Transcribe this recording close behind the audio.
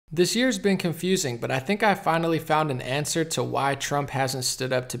This year's been confusing, but I think I finally found an answer to why Trump hasn't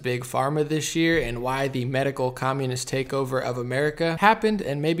stood up to Big Pharma this year and why the medical communist takeover of America happened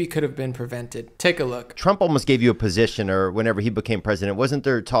and maybe could have been prevented. Take a look. Trump almost gave you a position, or whenever he became president, wasn't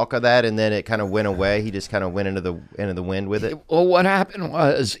there talk of that, and then it kind of went away? He just kind of went into the wind with it? Well, what happened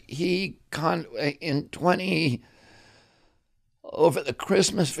was over the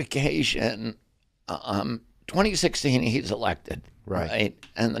Christmas vacation, 2016, he's elected. Right.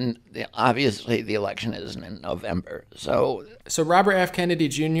 And then obviously the election isn't in November. So Robert F. Kennedy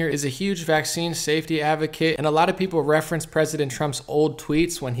Jr. is a huge vaccine safety advocate, and a lot of people reference President Trump's old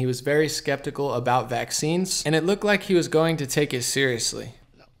tweets when he was very skeptical about vaccines, and it looked like he was going to take it seriously.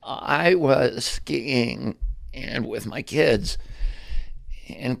 I was skiing and with my kids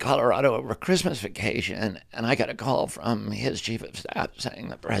in Colorado over Christmas vacation, and I got a call from his chief of staff saying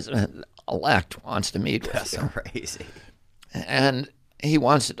the president-elect wants to meet with you. That's crazy. And he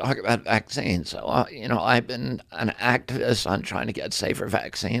wants to talk about vaccines. So, I've been an activist on trying to get safer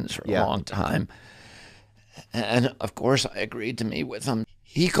vaccines for a long time. And, of course, I agreed to meet with him.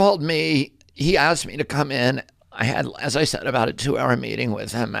 He called me. He asked me to come in. I had, as I said, about a 2-hour meeting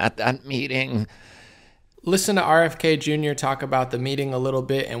with him. At that meeting, listen to RFK Jr. talk about the meeting a little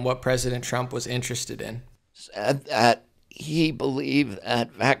bit and what President Trump was interested in. Said that he believed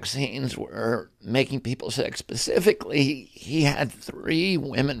that vaccines were making people sick. Specifically, he had 3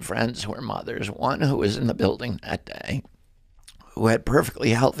 women friends who were mothers, one who was in the building that day, who had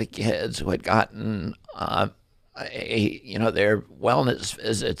perfectly healthy kids, who had gotten their wellness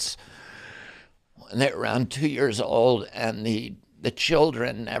visits when they were around 2 years old, and the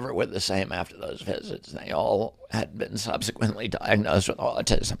children never were the same after those visits. They all had been subsequently diagnosed with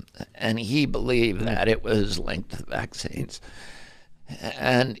autism, and he believed that it was linked to the vaccines.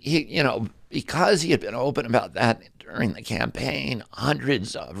 And he, because he had been open about that during the campaign,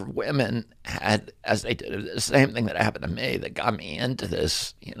 hundreds of women had, as they did the same thing that happened to me, that got me into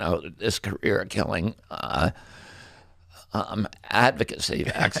this, this career killing advocacy,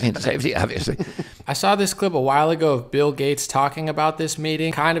 vaccine safety advocacy. I saw this clip a while ago of Bill Gates talking about this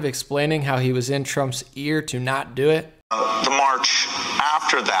meeting, kind of explaining how he was in Trump's ear to not do it. The March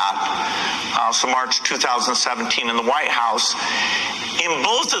after that, so March 2017 in the White House, in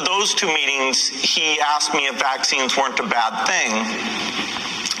both of those 2 meetings, he asked me if vaccines weren't a bad thing,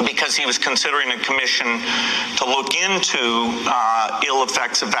 because he was considering a commission to look into ill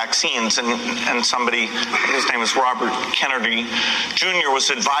effects of vaccines. And somebody, his name is Robert Kennedy Jr., was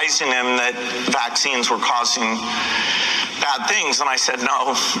advising him that vaccines were causing bad things. And I said,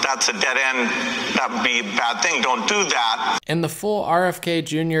 no, that's a dead end. That would be a bad thing. Don't do that. And the full RFK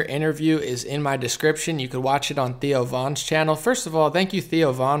Jr. interview is in my description. You could watch it on Theo Vaughn's channel. First of all, thank you,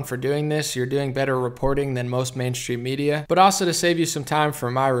 Theo Vaughn, for doing this. You're doing better reporting than most mainstream media, but also to save you some time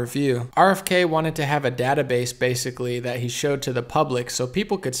for my review. RFK wanted to have a database basically that he showed to the public so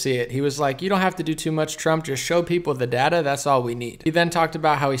people could see it. He was like, you don't have to do too much, Trump, just show people the data, that's all we need. He then talked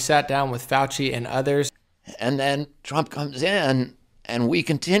about how he sat down with Fauci and others. And then Trump comes in, and we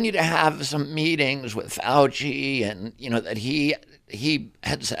continue to have some meetings with Fauci, and that he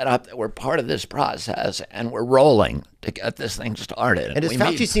had set up that we're part of this process, and we're rolling to get this thing started. And does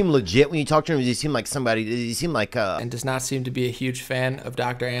Fauci seem legit when you talk to him? Does he seem like somebody? Does he seem like and does not seem to be a huge fan of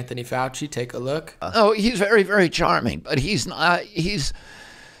Dr. Anthony Fauci? Take a look. Oh, he's very, very charming, but he's not.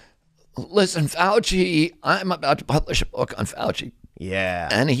 Listen, Fauci. I'm about to publish a book on Fauci. Yeah,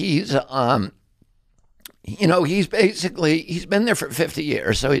 and he's he's been there for 50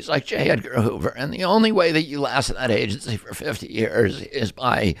 years, so he's like J. Edgar Hoover. And the only way that you last in that agency for 50 years is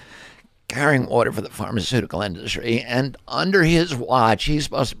by carrying water for the pharmaceutical industry. And under his watch, he's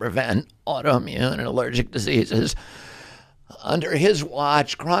supposed to prevent autoimmune and allergic diseases. Under his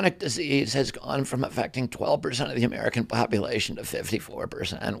watch, chronic disease has gone from affecting 12% of the American population to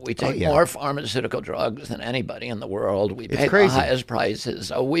 54%. We take more pharmaceutical drugs than anybody in the world. We pay the highest prices.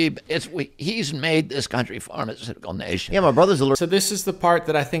 So he's made this country a pharmaceutical nation. Yeah, my brother's allergic. So this is the part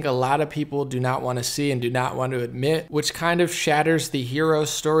that I think a lot of people do not want to see and do not want to admit, which kind of shatters the hero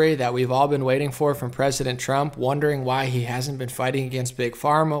story that we've all been waiting for from President Trump, wondering why he hasn't been fighting against Big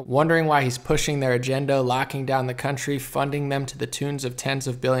Pharma, wondering why he's pushing their agenda, locking down the country, funding them to the tunes of tens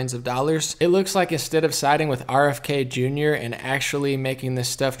of billions of dollars. It looks like instead of siding with RFK Jr. and actually making this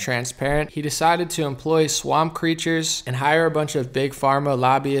stuff transparent, he decided to employ swamp creatures and hire a bunch of Big Pharma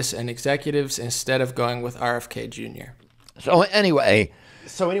lobbyists and executives instead of going with RFK Jr. So anyway, Big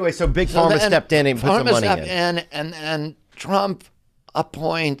Pharma stepped in and put some money in. And then Trump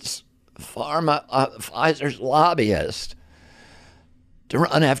appoints Pfizer's lobbyist to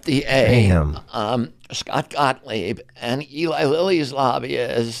run FDA. Damn. Scott Gottlieb and Eli Lilly's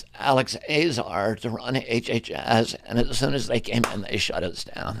lobbyist, Alex Azar, to run HHS. And as soon as they came in, they shut us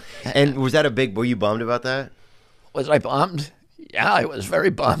down. And was that were you bummed about that? Was I bummed? Yeah, I was very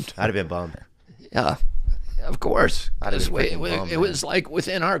bummed. I'd have been bummed. Yeah, of course. I'd have been freaking bummed, It was like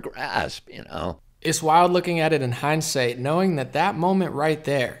within our grasp, you know. It's wild looking at it in hindsight, knowing that moment right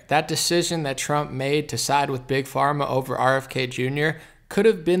there, that decision that Trump made to side with Big Pharma over RFK Jr., could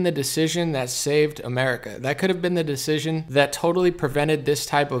have been the decision that saved America. That could have been the decision that totally prevented this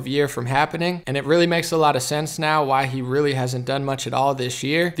type of year from happening. And it really makes a lot of sense now why he really hasn't done much at all this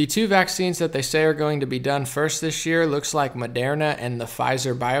year. The two vaccines that they say are going to be done first this year looks like Moderna and the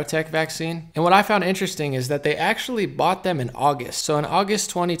Pfizer biotech vaccine. And what I found interesting is that they actually bought them in August. So in August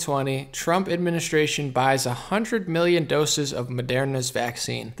 2020, Trump administration buys 100 million doses of Moderna's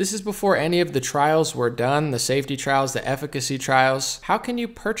vaccine. This is before any of the trials were done, the safety trials, the efficacy trials. How can you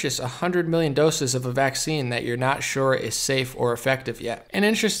purchase 100 million doses of a vaccine that you're not sure is safe or effective yet? And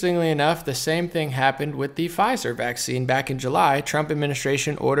interestingly enough, the same thing happened with the Pfizer vaccine. Back in July, Trump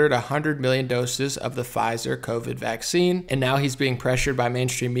administration ordered 100 million doses of the Pfizer COVID vaccine, and now he's being pressured by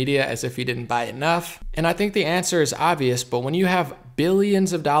mainstream media as if he didn't buy enough. And I think the answer is obvious, but when you have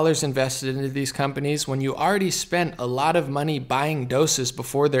billions of dollars invested into these companies, when you already spent a lot of money buying doses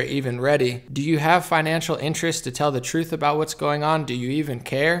before they're even ready, do you have financial interest to tell the truth about what's going on? Do you even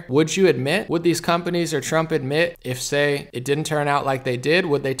care? Would you admit? Would these companies or Trump admit if, say, it didn't turn out like they did?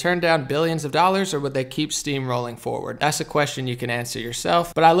 Would they turn down billions of dollars, or would they keep steamrolling forward? That's a question you can answer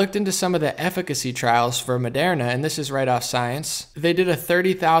yourself. But I looked into some of the efficacy trials for Moderna, and this is right off Science. They did a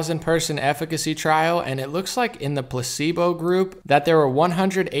 30,000 person efficacy trial, and it looks like in the placebo group that there were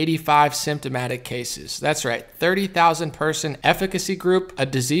 185 symptomatic cases. That's right, 30,000 person efficacy group, a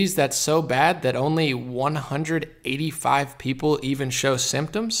disease that's so bad that only 185 people even show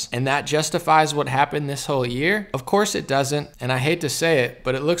symptoms, and that justifies what happened this whole year? Of course it doesn't, and I hate to say it,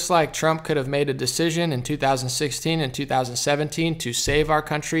 but it looks like Trump could have made a decision in 2016 and 2017 to save our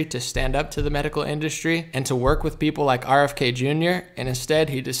country, to stand up to the medical industry, and to work with people like RFK Jr., and instead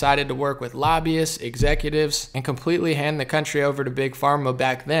he decided to work with lobbyists, executives, and completely hand the country over to Big Pharma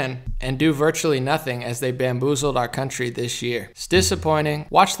back then, and do virtually nothing as they bamboozled our country this year. It's disappointing.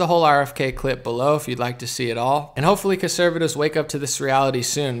 Watch the whole RFK clip below if you'd like to see it all, and hopefully conservatives wake up to this reality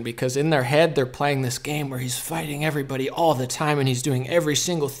soon, because in their head they're playing this game where he's fighting everybody all the time and he's doing every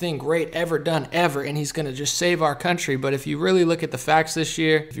single thing great ever done ever, and he's gonna just save our country. But if you really look at the facts this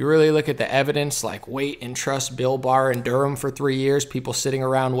year, if you really look at the evidence, like wait and trust Bill Barr in Durham for 3 years, people sitting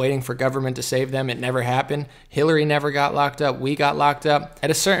around waiting for government to save them, it never happened. Hillary never got locked up, we got locked up. At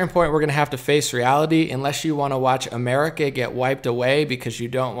a certain point, we're gonna have to face reality, unless you wanna watch America get wiped away because you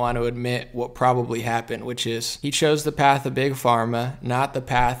don't want to admit what probably happened, which is he chose the path of Big Pharma, not the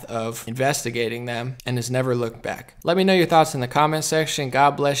path of investigating them, and has never looked back. Let me know your thoughts in the comment section.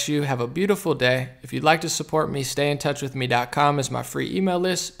 God bless you. Have a beautiful day. If you'd like to support me, stayintouchwithme.com is my free email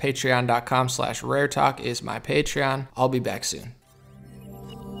list. Patreon.com/raretalk is my Patreon. I'll be back soon.